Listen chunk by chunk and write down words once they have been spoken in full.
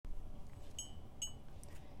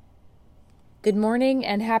Good morning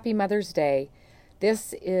and happy Mother's Day.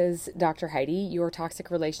 This is Dr. Heidi, your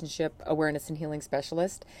toxic relationship awareness and healing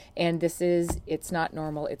specialist. And this is It's Not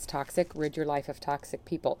Normal, It's Toxic. Rid your life of toxic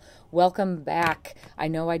people. Welcome back. I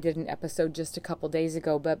know I did an episode just a couple days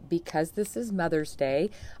ago, but because this is Mother's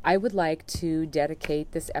Day, I would like to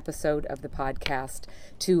dedicate this episode of the podcast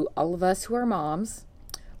to all of us who are moms,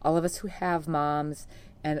 all of us who have moms,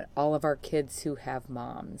 and all of our kids who have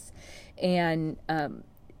moms. And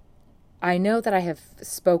I know that I have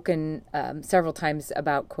spoken several times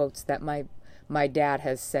about quotes that my dad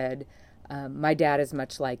has said. My dad is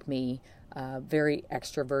much like me, very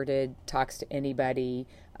extroverted, talks to anybody,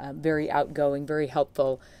 very outgoing, very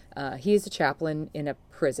helpful. He is a chaplain in a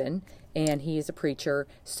prison, and he is a preacher,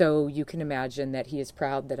 so you can imagine that he is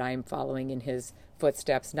proud that I am following in his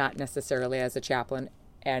footsteps, not necessarily as a chaplain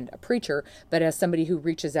and a preacher, but as somebody who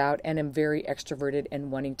reaches out and am very extroverted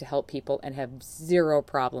and wanting to help people and have zero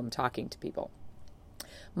problem talking to people.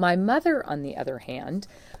 My mother, on the other hand,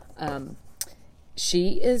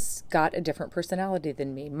 she is got a different personality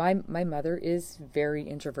than me. My mother is very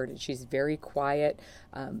introverted. She's very quiet,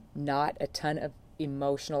 not a ton of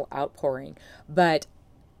emotional outpouring. But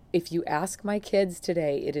if you ask my kids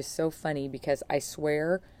today, it is so funny because I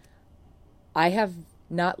swear I have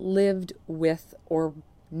not lived with or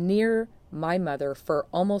near my mother for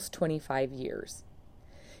almost 25 years.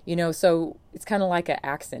 You know, so it's kind of like an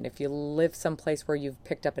accent. If you live someplace where you've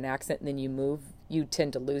picked up an accent and then you move, you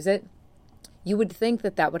tend to lose it. You would think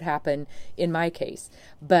that that would happen in my case.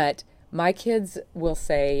 But my kids will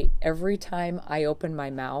say every time I open my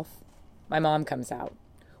mouth, my mom comes out,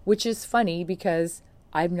 which is funny because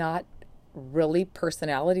I'm not really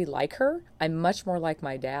personality like her. I'm much more like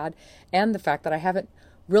my dad. And the fact that I haven't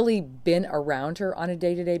really been around her on a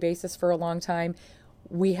day-to-day basis for a long time,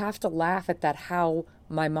 we have to laugh at that, how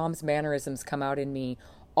my mom's mannerisms come out in me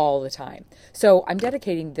all the time. So I'm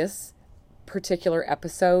dedicating this particular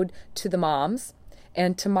episode to the moms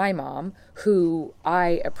and to my mom, who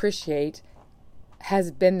I appreciate has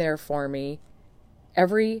been there for me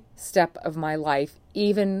every step of my life,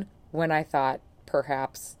 even when I thought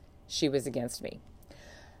perhaps she was against me.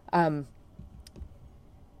 I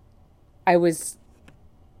was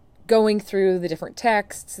going through the different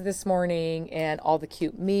texts this morning and all the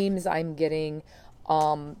cute memes I'm getting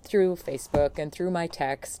through Facebook and through my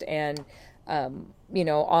text and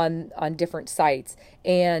on different sites,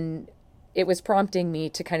 and it was prompting me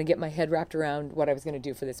to kind of get my head wrapped around what I was going to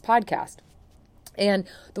do for this podcast. And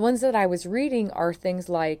the ones that I was reading are things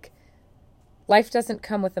like, life doesn't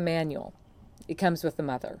come with a manual, it comes with a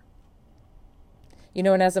mother. You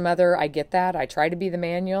know, and as a mother, I get that. I try to be the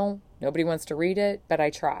manual. Nobody wants to read it, but I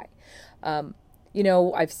try.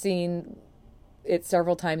 I've seen it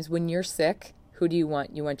several times. When you're sick, who do you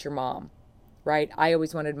want? You want your mom, right? I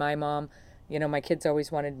always wanted my mom. You know, my kids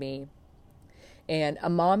always wanted me. And a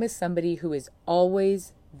mom is somebody who is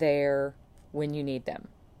always there when you need them.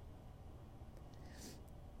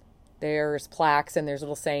 There's plaques and there's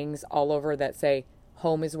little sayings all over that say,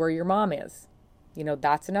 home is where your mom is. You know,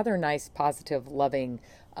 that's another nice, positive, loving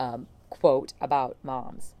quote about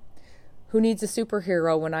moms. Who needs a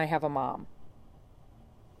superhero when I have a mom?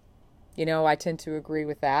 You know, I tend to agree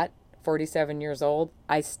with that. 47 years old,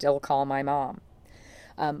 I still call my mom.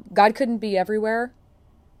 God couldn't be everywhere.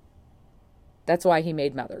 That's why he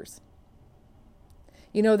made mothers.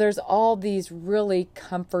 You know, there's all these really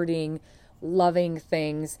comforting, loving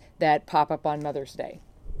things that pop up on Mother's Day.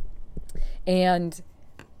 And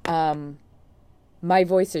my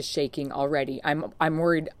voice is shaking already. I'm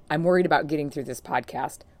worried about getting through this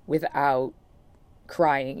podcast without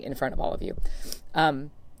crying in front of all of you.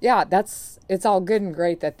 It's all good and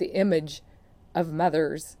great that the image of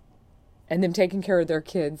mothers and them taking care of their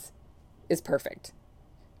kids is perfect,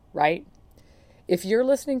 right? If you're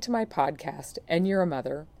listening to my podcast and you're a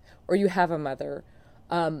mother or you have a mother,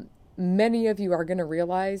 many of you are going to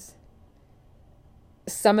realize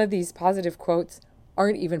some of these positive quotes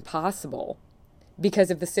aren't even possible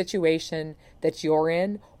because of the situation that you're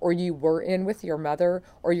in, or you were in with your mother,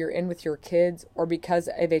 or you're in with your kids, or because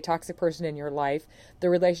of a toxic person in your life, the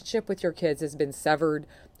relationship with your kids has been severed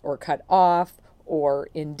or cut off or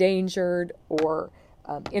endangered or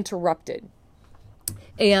interrupted.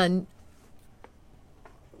 And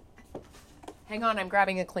hang on, I'm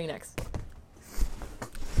grabbing a Kleenex.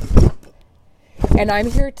 And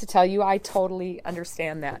I'm here to tell you, I totally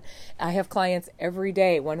understand that. I have clients every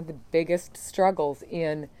day. One of the biggest struggles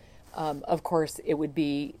in, of course, it would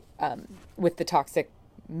be with the toxic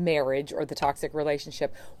marriage or the toxic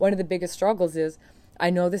relationship. One of the biggest struggles is, I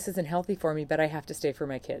know this isn't healthy for me, but I have to stay for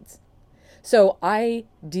my kids. So I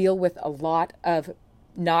deal with a lot of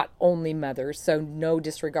not only mothers, so no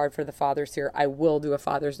disregard for the fathers here. I will do a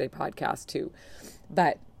Father's Day podcast too.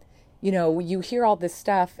 But, you hear all this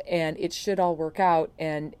stuff and it should all work out,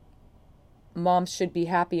 and moms should be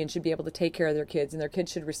happy and should be able to take care of their kids, and their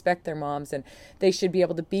kids should respect their moms, and they should be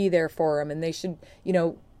able to be there for them, and they should,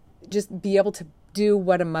 just be able to do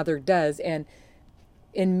what a mother does. And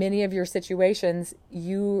in many of your situations,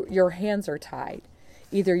 your hands are tied.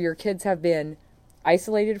 Either your kids have been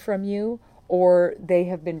isolated from you, or they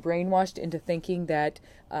have been brainwashed into thinking that,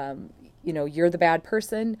 you're the bad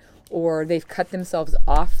person, or they've cut themselves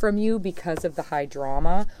off from you because of the high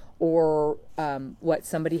drama, or what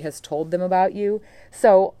somebody has told them about you.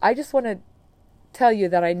 So I just want to tell you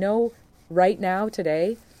that I know right now,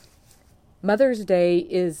 today, Mother's Day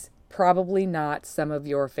is probably not some of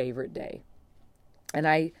your favorite day. And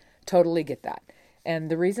I totally get that. And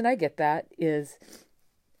the reason I get that is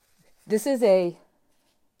this is a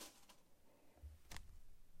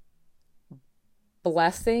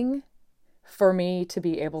blessing for me to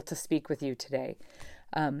be able to speak with you today.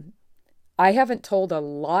 I haven't told a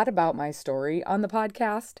lot about my story on the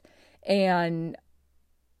podcast, and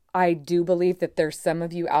I do believe that there's some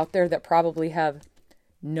of you out there that probably have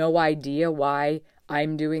no idea why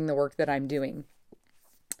I'm doing the work that I'm doing.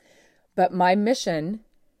 But my mission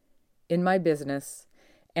in my business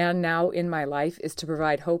and now in my life is to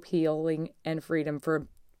provide hope, healing, and freedom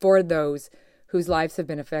for those whose lives have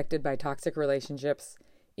been affected by toxic relationships,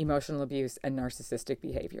 emotional abuse, and narcissistic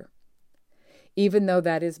behavior. Even though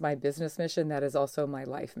that is my business mission, that is also my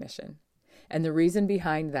life mission. And the reason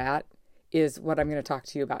behind that is what I'm going to talk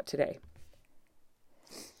to you about today.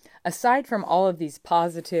 Aside from all of these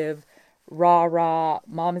positive, rah,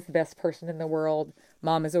 mom is the best person in the world,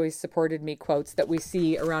 mom has always supported me quotes that we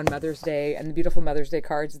see around Mother's Day, and the beautiful Mother's Day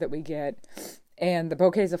cards that we get, and the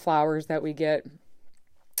bouquets of flowers that we get,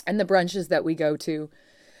 and the brunches that we go to.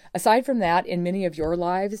 Aside from that, in many of your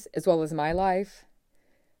lives, as well as my life,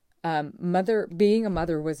 being a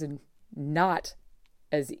mother was not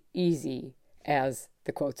as easy as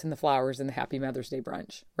the quotes and the flowers and the happy Mother's Day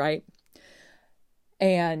brunch, right?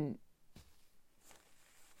 And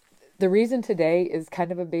the reason today is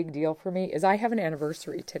kind of a big deal for me is I have an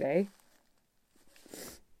anniversary today.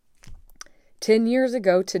 10 years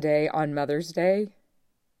ago today, on Mother's Day,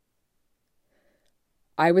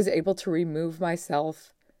 I was able to remove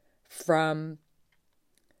myself from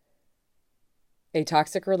a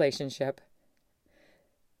toxic relationship,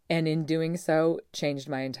 and in doing so, changed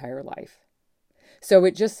my entire life. So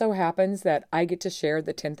it just so happens that I get to share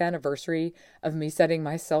the 10th anniversary of me setting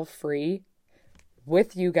myself free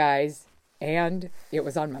with you guys, and it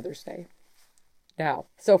was on Mother's Day. Now,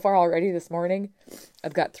 so far already this morning,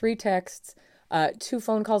 I've got 3 texts, 2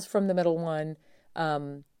 phone calls from the middle one,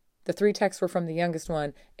 the 3 texts were from the youngest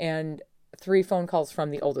one, and 3 phone calls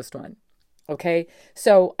from the oldest one. Okay,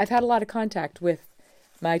 so I've had a lot of contact with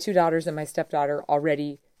my 2 daughters and my stepdaughter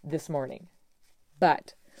already this morning.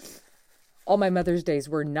 But all my Mother's Days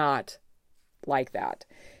were not like that.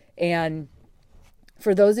 And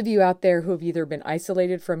for those of you out there who have either been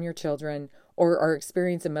isolated from your children or are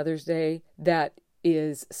experiencing Mother's Day that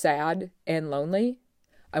is sad and lonely,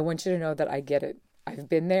 I want you to know that I get it. I've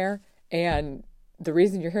been there. And the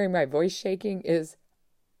reason you're hearing my voice shaking is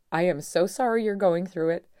I am so sorry you're going through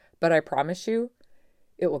it. But I promise you,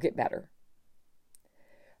 it will get better.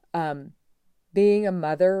 Being a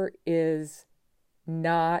mother is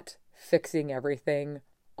not fixing everything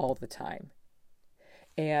all the time.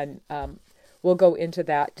 And we'll go into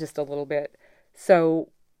that just a little bit. So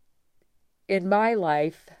in my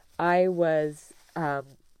life, I grew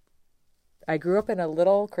up in a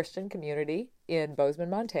little Christian community in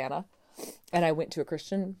Bozeman, Montana. And I went to a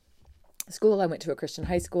Christian school. I went to a Christian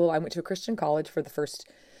high school. I went to a Christian college for the first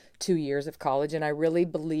 2 years of college, and I really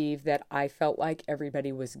believe that I felt like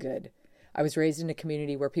everybody was good. I was raised in a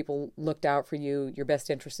community where people looked out for you, your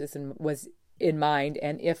best interests was in mind,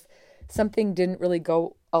 and if something didn't really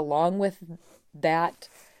go along with that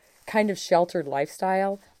kind of sheltered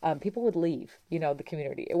lifestyle, people would leave, the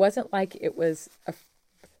community. It wasn't like it was a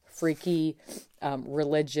freaky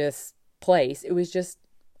religious place. It was just,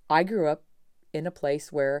 I grew up in a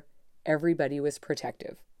place where everybody was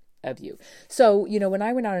protective of you. So, when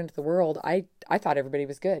I went out into the world, I thought everybody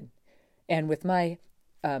was good. And with my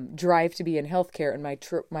drive to be in healthcare and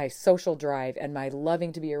my social drive and my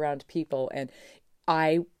loving to be around people, and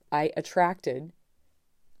I attracted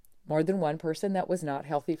more than one person that was not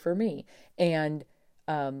healthy for me. And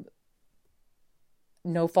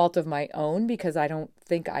no fault of my own, because I don't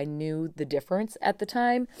think I knew the difference at the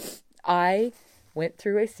time. I went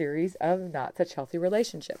through a series of not such healthy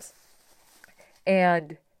relationships.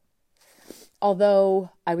 And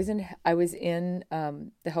although I was in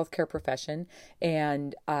the healthcare profession,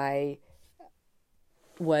 and I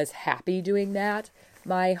was happy doing that,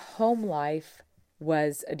 my home life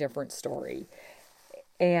was a different story.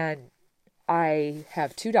 And I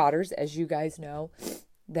have two daughters, as you guys know,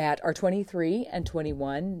 that are 23 and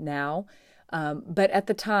 21 now. But at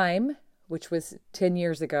the time, which was 10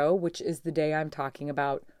 years ago, which is the day I'm talking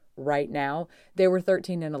about right now, they were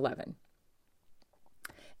 13 and 11.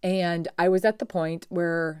 And I was at the point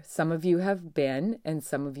where some of you have been, and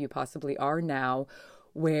some of you possibly are now,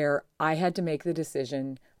 where I had to make the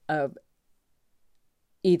decision of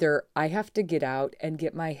either I have to get out and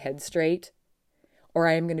get my head straight, or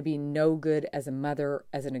I am going to be no good as a mother,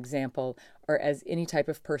 as an example, or as any type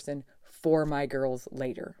of person for my girls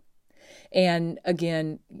later. And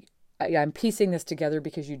again, I'm piecing this together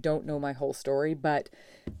because you don't know my whole story, but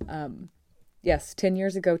yes, 10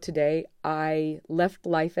 years ago today, I left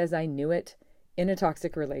life as I knew it in a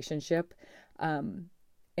toxic relationship,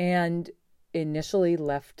 and initially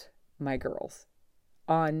left my girls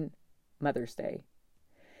on Mother's Day.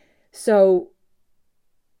 So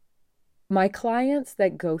my clients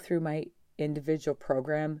that go through my individual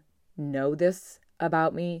program know this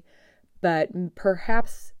about me, but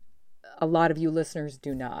perhaps a lot of you listeners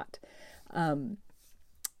do not.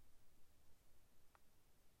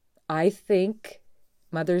 I think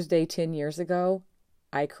Mother's Day 10 years ago,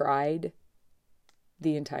 I cried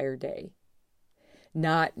the entire day,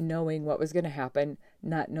 not knowing what was going to happen,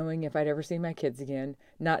 not knowing if I'd ever see my kids again,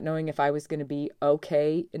 not knowing if I was going to be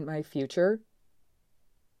okay in my future.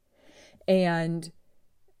 And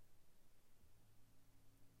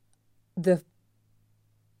the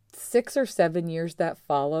 6 or 7 years that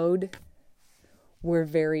followed were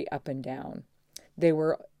very up and down. They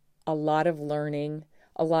were a lot of learning,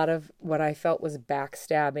 a lot of what I felt was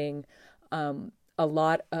backstabbing, a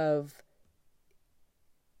lot of,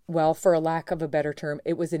 well, for a lack of a better term,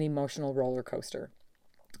 it was an emotional roller coaster.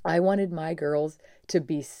 I wanted my girls to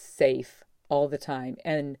be safe all the time.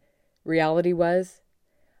 And reality was,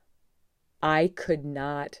 I could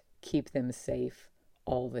not keep them safe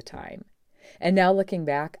all the time. And now looking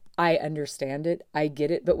back, I understand it. I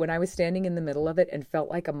get it. But when I was standing in the middle of it and felt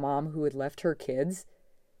like a mom who had left her kids,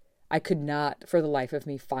 I could not, for the life of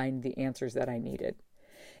me, find the answers that I needed.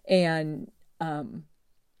 And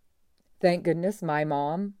thank goodness my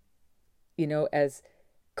mom, as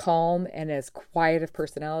calm and as quiet of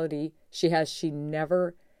personality she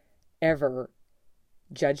never, ever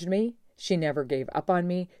judged me. She never gave up on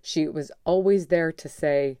me. She was always there to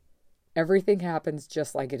say, everything happens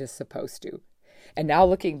just like it is supposed to. And now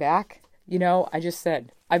looking back, I just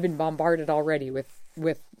said, I've been bombarded already with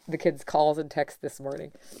the kids' calls and texts this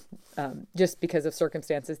morning, just because of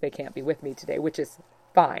circumstances they can't be with me today, which is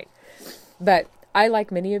fine. But I,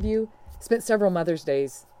 like many of you, spent several Mother's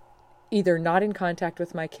Days either not in contact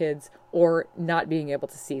with my kids or not being able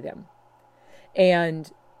to see them.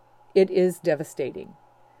 And it is devastating,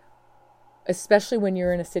 especially when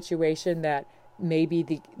you're in a situation that maybe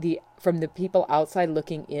the from the people outside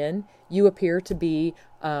looking in, you appear to be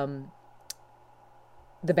the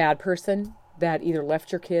bad person that either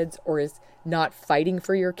left your kids or is not fighting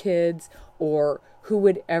for your kids, or who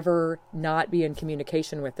would ever not be in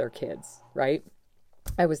communication with their kids, right?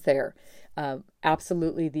 I was there.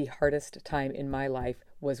 Absolutely the hardest time in my life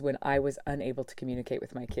was when I was unable to communicate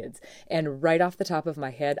with my kids. And right off the top of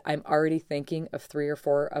my head, I'm already thinking of 3 or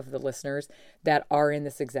 4 of the listeners that are in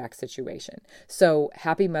this exact situation. So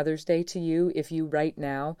happy Mother's Day to you. If you right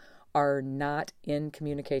now are not in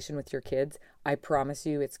communication with your kids, I promise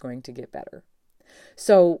you it's going to get better.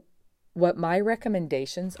 So what my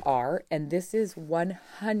recommendations are, and this is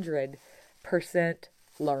 100%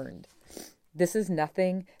 learned. This is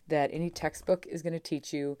nothing that any textbook is going to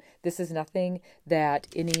teach you. This is nothing that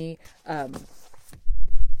any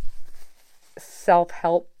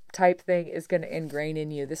self-help type thing is going to ingrain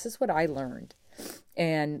in you. This is what I learned.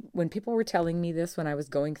 And when people were telling me this when I was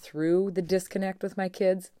going through the disconnect with my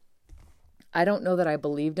kids, I don't know that I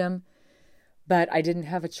believed them, but I didn't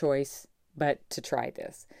have a choice but to try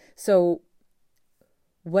this. So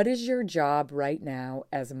what is your job right now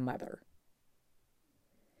as a mother?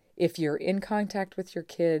 If you're in contact with your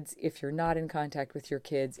kids, if you're not in contact with your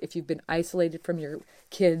kids, if you've been isolated from your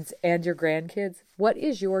kids and your grandkids, what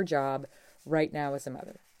is your job right now as a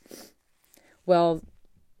mother? Well,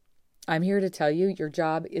 I'm here to tell you your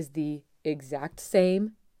job is the exact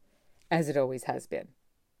same as it always has been.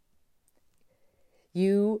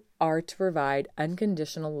 You are to provide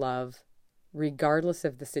unconditional love regardless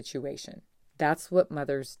of the situation. That's what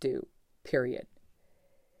mothers do, period.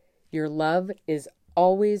 Your love is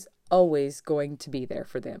always, always going to be there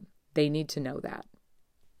for them. They need to know that.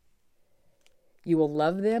 You will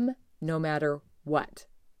love them no matter what.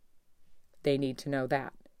 They need to know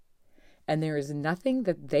that. And there is nothing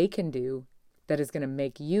that they can do that is going to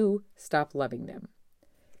make you stop loving them.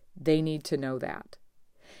 They need to know that.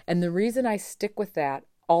 And the reason I stick with that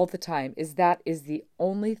all the time is that is the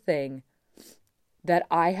only thing that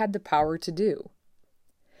I had the power to do.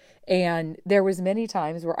 And there was many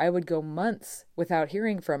times where I would go months without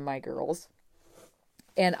hearing from my girls,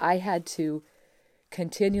 and I had to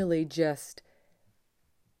continually just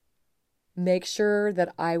make sure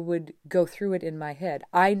that I would go through it in my head.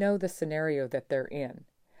 I know the scenario that they're in.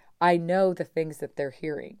 I know the things that they're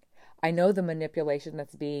hearing. I know the manipulation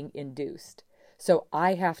that's being induced. So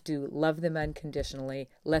I have to love them unconditionally,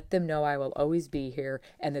 let them know I will always be here,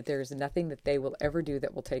 and that there is nothing that they will ever do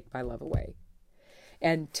that will take my love away.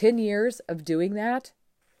 And 10 years of doing that,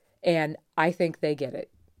 and I think they get it,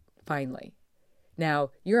 finally. Now,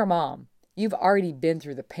 you're a mom. You've already been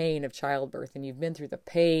through the pain of childbirth, and you've been through the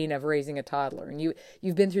pain of raising a toddler, and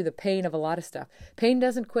you've been through the pain of a lot of stuff. Pain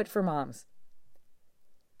doesn't quit for moms.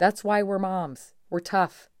 That's why we're moms. We're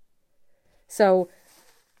tough. So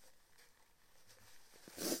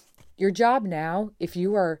your job now, if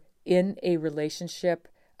you are in a relationship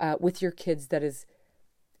with your kids that is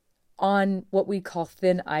on what we call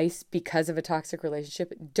thin ice because of a toxic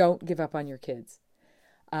relationship, don't give up on your kids.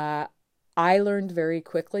 I learned very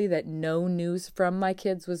quickly that no news from my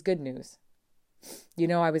kids was good news. You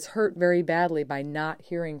know, I was hurt very badly by not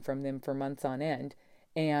hearing from them for months on end.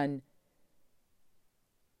 And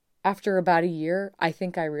after about a year, I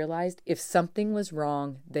think I realized if something was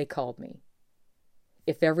wrong, they called me.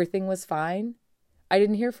 If everything was fine, I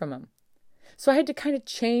didn't hear from them. So I had to kind of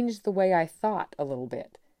change the way I thought a little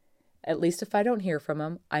bit. At least if I don't hear from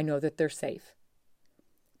them, I know that they're safe.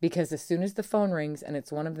 Because as soon as the phone rings and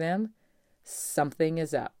it's one of them, something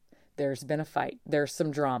is up. There's been a fight. There's some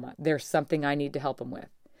drama. There's something I need to help them with.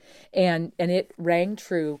 And it rang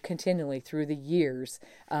true continually through the years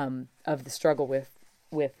of the struggle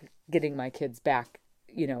with getting my kids back,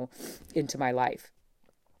 into my life.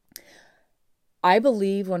 I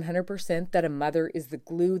believe 100% that a mother is the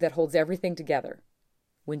glue that holds everything together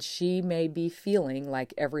when she may be feeling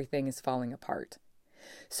like everything is falling apart.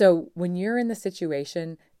 So when you're in the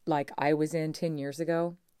situation like I was in 10 years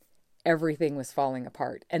ago, everything was falling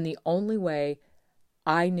apart. And the only way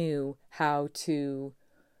I knew how to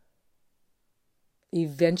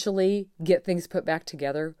eventually get things put back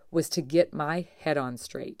together was to get my head on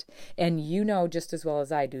straight. And you know just as well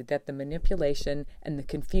as I do that the manipulation and the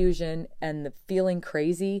confusion and the feeling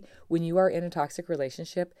crazy when you are in a toxic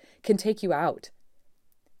relationship can take you out.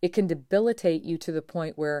 It can debilitate you to the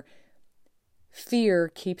point where fear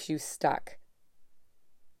keeps you stuck.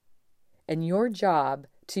 And your job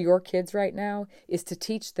to your kids right now is to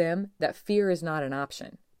teach them that fear is not an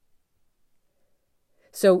option.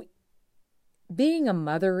 So being a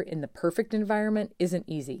mother in the perfect environment isn't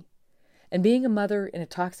easy. And being a mother in a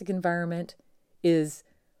toxic environment is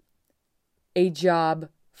a job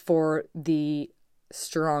for the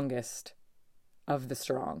strongest of the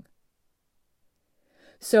strong.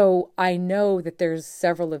 So I know that there's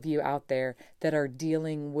several of you out there that are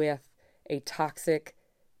dealing with a toxic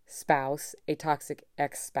spouse, a toxic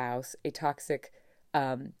ex-spouse, a toxic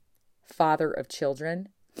father of children.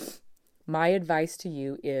 My advice to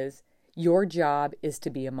you is your job is to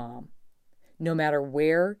be a mom. No matter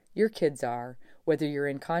where your kids are, whether you're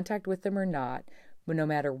in contact with them or not, no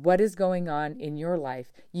matter what is going on in your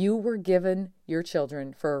life, you were given your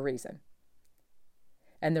children for a reason.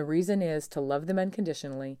 And the reason is to love them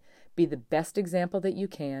unconditionally, be the best example that you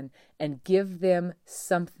can, and give them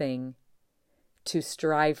something to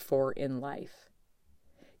strive for in life.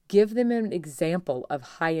 Give them an example of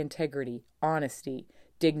high integrity, honesty,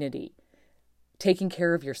 dignity, taking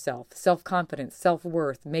care of yourself, self-confidence,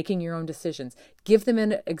 self-worth, making your own decisions. Give them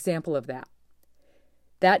an example of that.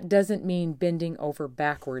 That doesn't mean bending over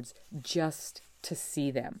backwards just to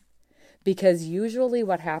see them. Because usually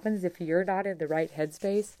what happens if you're not in the right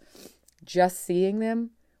headspace, just seeing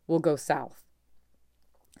them will go south.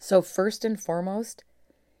 So first and foremost,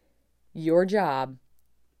 your job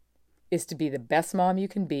is to be the best mom you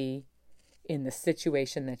can be in the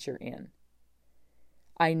situation that you're in.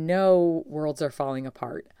 I know worlds are falling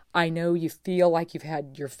apart. I know you feel like you've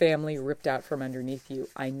had your family ripped out from underneath you.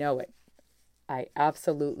 I know it. I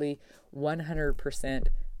absolutely 100%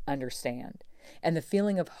 understand. And the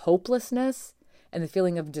feeling of hopelessness and the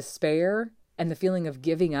feeling of despair and the feeling of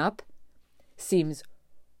giving up seems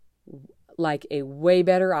like a way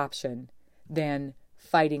better option than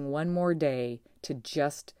fighting one more day to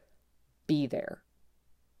just be there.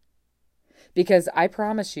 Because I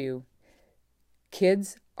promise you,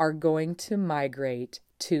 kids are going to migrate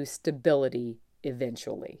to stability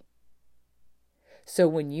eventually. So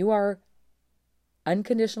when you are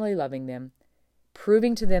unconditionally loving them,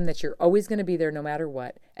 proving to them that you're always going to be there no matter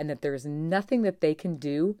what, and that there's nothing that they can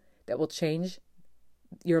do that will change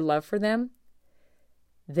your love for them,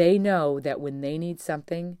 they know that when they need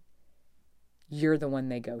something, you're the one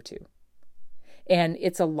they go to. And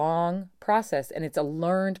it's a long process, and it's a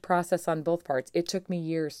learned process on both parts. It took me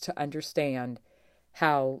years to understand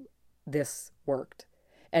how this worked.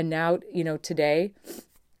 And now, today,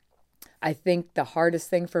 I think the hardest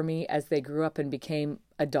thing for me as they grew up and became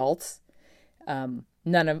adults,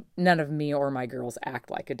 none of me or my girls act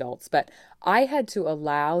like adults, but I had to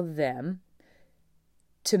allow them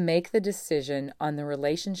to make the decision on the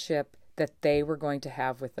relationship that they were going to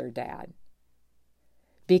have with their dad.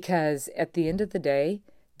 Because at the end of the day,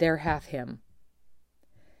 they're half him,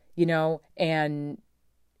 and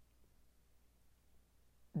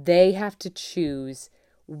they have to choose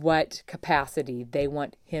what capacity they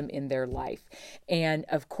want him in their life. And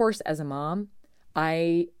of course, as a mom,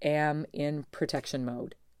 I am in protection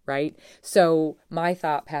mode, right? So my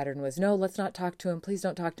thought pattern was, no, let's not talk to him. Please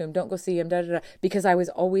don't talk to him. Don't go see him, because I was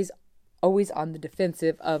always on the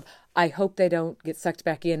defensive of, I hope they don't get sucked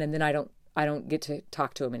back in, and then I don't get to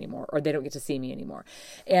talk to him anymore, or they don't get to see me anymore.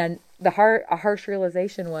 And a harsh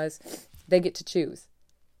realization was, they get to choose.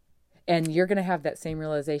 And you're going to have that same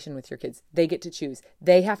realization with your kids. They get to choose.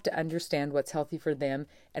 They have to understand what's healthy for them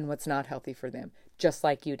and what's not healthy for them, just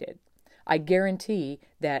like you did. I guarantee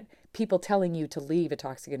that people telling you to leave a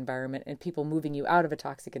toxic environment, and people moving you out of a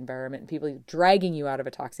toxic environment, and people dragging you out of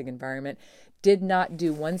a toxic environment did not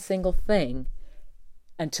do one single thing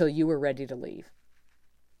until you were ready to leave.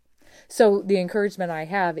 So the encouragement I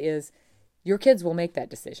have is, your kids will make that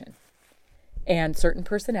decision. And certain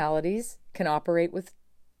personalities can operate with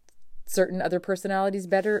certain other personalities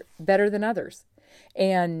better than others.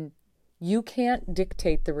 And you can't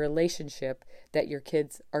dictate the relationship that your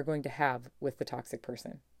kids are going to have with the toxic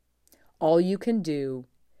person. All you can do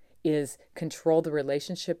is control the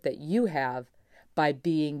relationship that you have by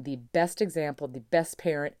being the best example, the best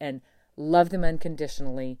parent, and love them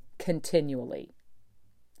unconditionally, continually.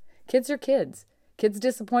 Kids are kids. Kids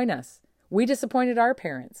disappoint us. We disappointed our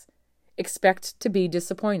parents. Expect to be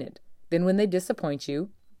disappointed. Then when they disappoint you,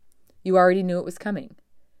 you already knew it was coming.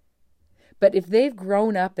 But if they've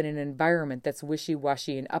grown up in an environment that's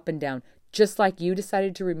wishy-washy and up and down, just like you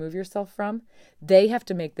decided to remove yourself from, they have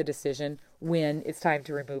to make the decision when it's time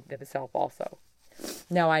to remove themselves also.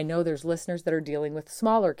 Now, I know there's listeners that are dealing with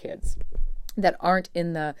smaller kids that aren't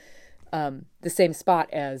in the same spot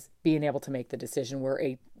as being able to make the decision, where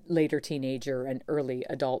a later teenager and early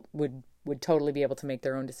adult would totally be able to make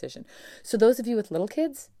their own decision. So those of you with little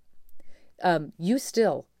kids,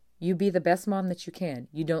 you be the best mom that you can.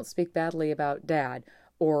 You don't speak badly about dad,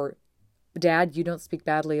 or dad, you don't speak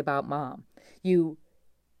badly about mom. You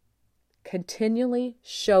continually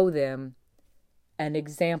show them an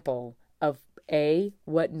example of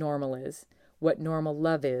what normal is, what normal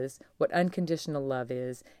love is, what unconditional love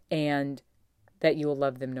is, and that you will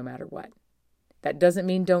love them no matter what. That doesn't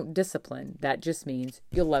mean don't discipline. That just means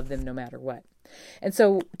you'll love them no matter what. And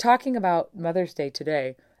so, talking about Mother's Day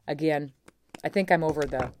today, again, I think I'm over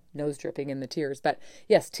the nose dripping and the tears, but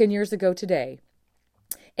yes, 10 years ago today,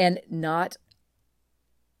 and not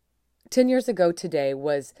 10 years ago today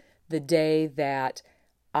was the day that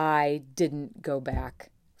I didn't go back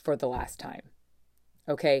for the last time.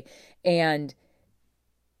 Okay. And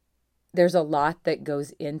there's a lot that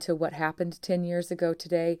goes into what happened 10 years ago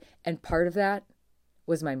today. And part of that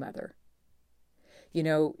was my mother.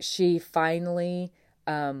 She finally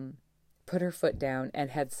put her foot down and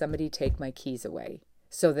had somebody take my keys away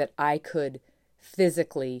so that I could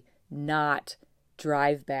physically not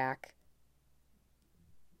drive back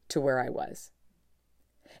to where I was.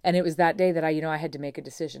 And it was that day that I had to make a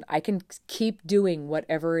decision. I can keep doing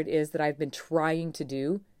whatever it is that I've been trying to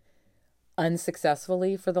do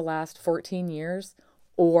unsuccessfully for the last 14 years,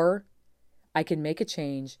 or I can make a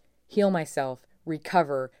change, heal myself,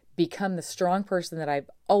 recover, become the strong person that I've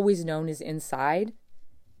always known is inside,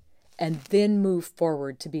 and then move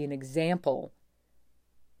forward to be an example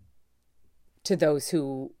to those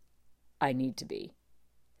who I need to be.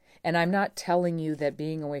 And I'm not telling you that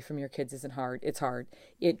being away from your kids isn't hard. It's hard.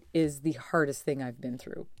 It is the hardest thing I've been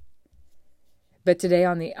through. But today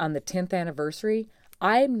on the 10th anniversary,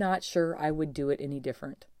 I'm not sure I would do it any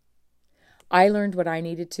different. I learned what I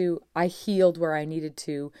needed to. I healed where I needed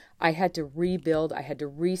to. I had to rebuild. I had to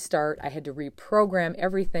restart. I had to reprogram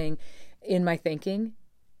everything in my thinking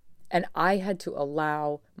And I had to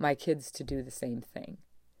allow my kids to do the same thing.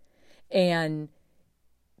 And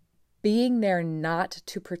being there not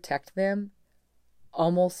to protect them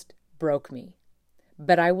almost broke me.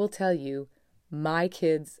 But I will tell you, my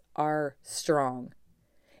kids are strong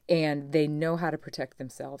and they know how to protect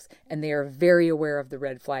themselves, and they are very aware of the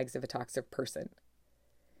red flags of a toxic person.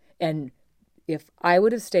 And if I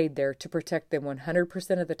would have stayed there to protect them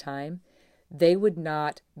 100% of the time, they would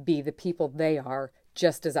not be the people they are,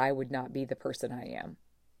 just as I would not be the person I am.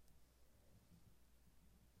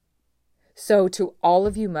 So to all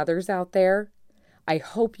of you mothers out there, I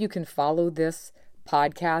hope you can follow this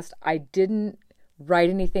podcast. I didn't write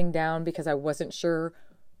anything down because I wasn't sure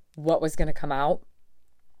what was going to come out.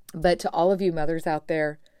 But to all of you mothers out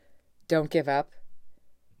there, don't give up.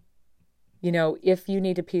 You know, if you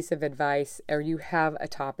need a piece of advice or you have a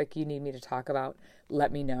topic you need me to talk about,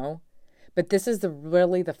 let me know. But this is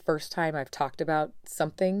really the first time I've talked about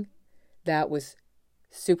something that was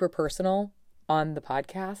super personal on the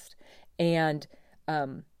podcast. And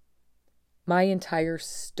my entire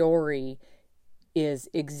story is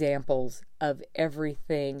examples of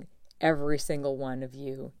everything every single one of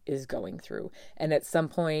you is going through. And at some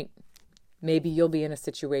point, maybe you'll be in a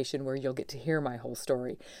situation where you'll get to hear my whole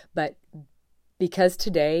story. But because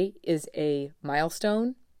today is a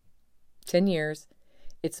milestone, 10 years,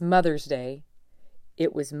 it's Mother's Day.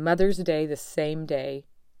 It was Mother's Day the same day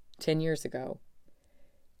 10 years ago.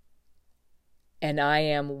 And I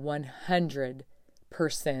am 100%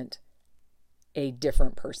 a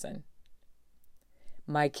different person.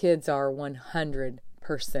 My kids are 100%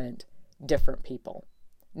 different people.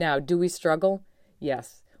 Now, do we struggle?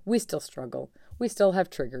 Yes, we still struggle. We still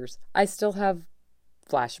have triggers. I still have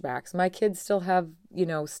flashbacks. My kids still have,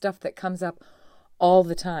 stuff that comes up all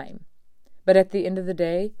the time. But at the end of the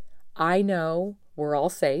day, I know we're all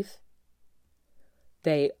safe.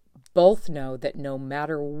 They both know that no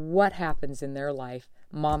matter what happens in their life,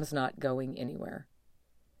 Mom's not going anywhere.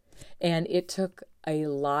 And it took a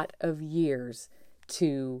lot of years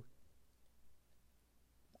to,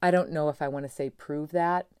 I don't know if I want to say prove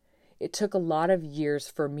that. It took a lot of years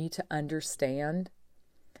for me to understand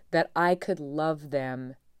that I could love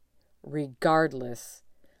them regardless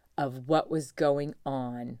of what was going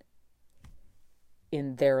on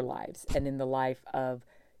in their lives and in the life of,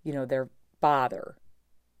 their father.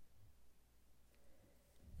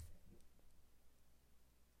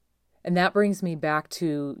 And that brings me back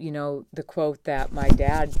to, the quote that my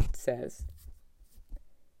dad says.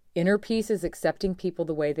 Inner peace is accepting people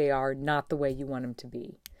the way they are, not the way you want them to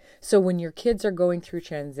be. So when your kids are going through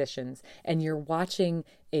transitions and you're watching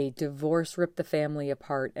a divorce rip the family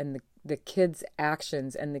apart and the kids'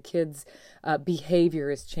 actions and the kids' behavior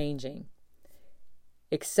is changing,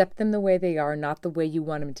 accept them the way they are, not the way you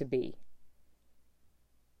want them to be.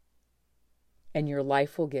 And your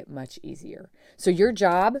life will get much easier. So your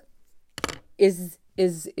job is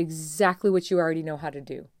exactly what you already know how to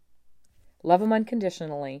do. Love them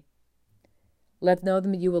unconditionally. Let know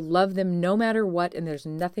them you will love them no matter what, and there's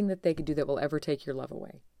nothing that they could do that will ever take your love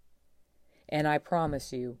away. And I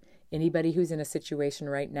promise you, anybody who's in a situation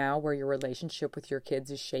right now where your relationship with your kids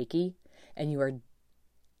is shaky and you are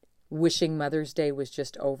wishing Mother's Day was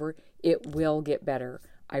just over, it will get better.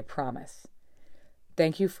 I promise.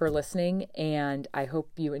 Thank you for listening, and I hope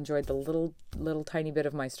you enjoyed the little tiny bit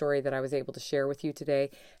of my story that I was able to share with you today.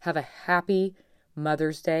 Have a happy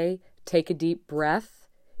Mother's Day. Take a deep breath.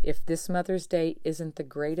 If this Mother's Day isn't the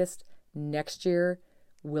greatest, next year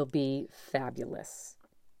will be fabulous.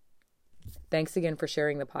 Thanks again for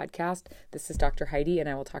sharing the podcast. This is Dr. Heidi, and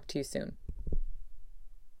I will talk to you soon.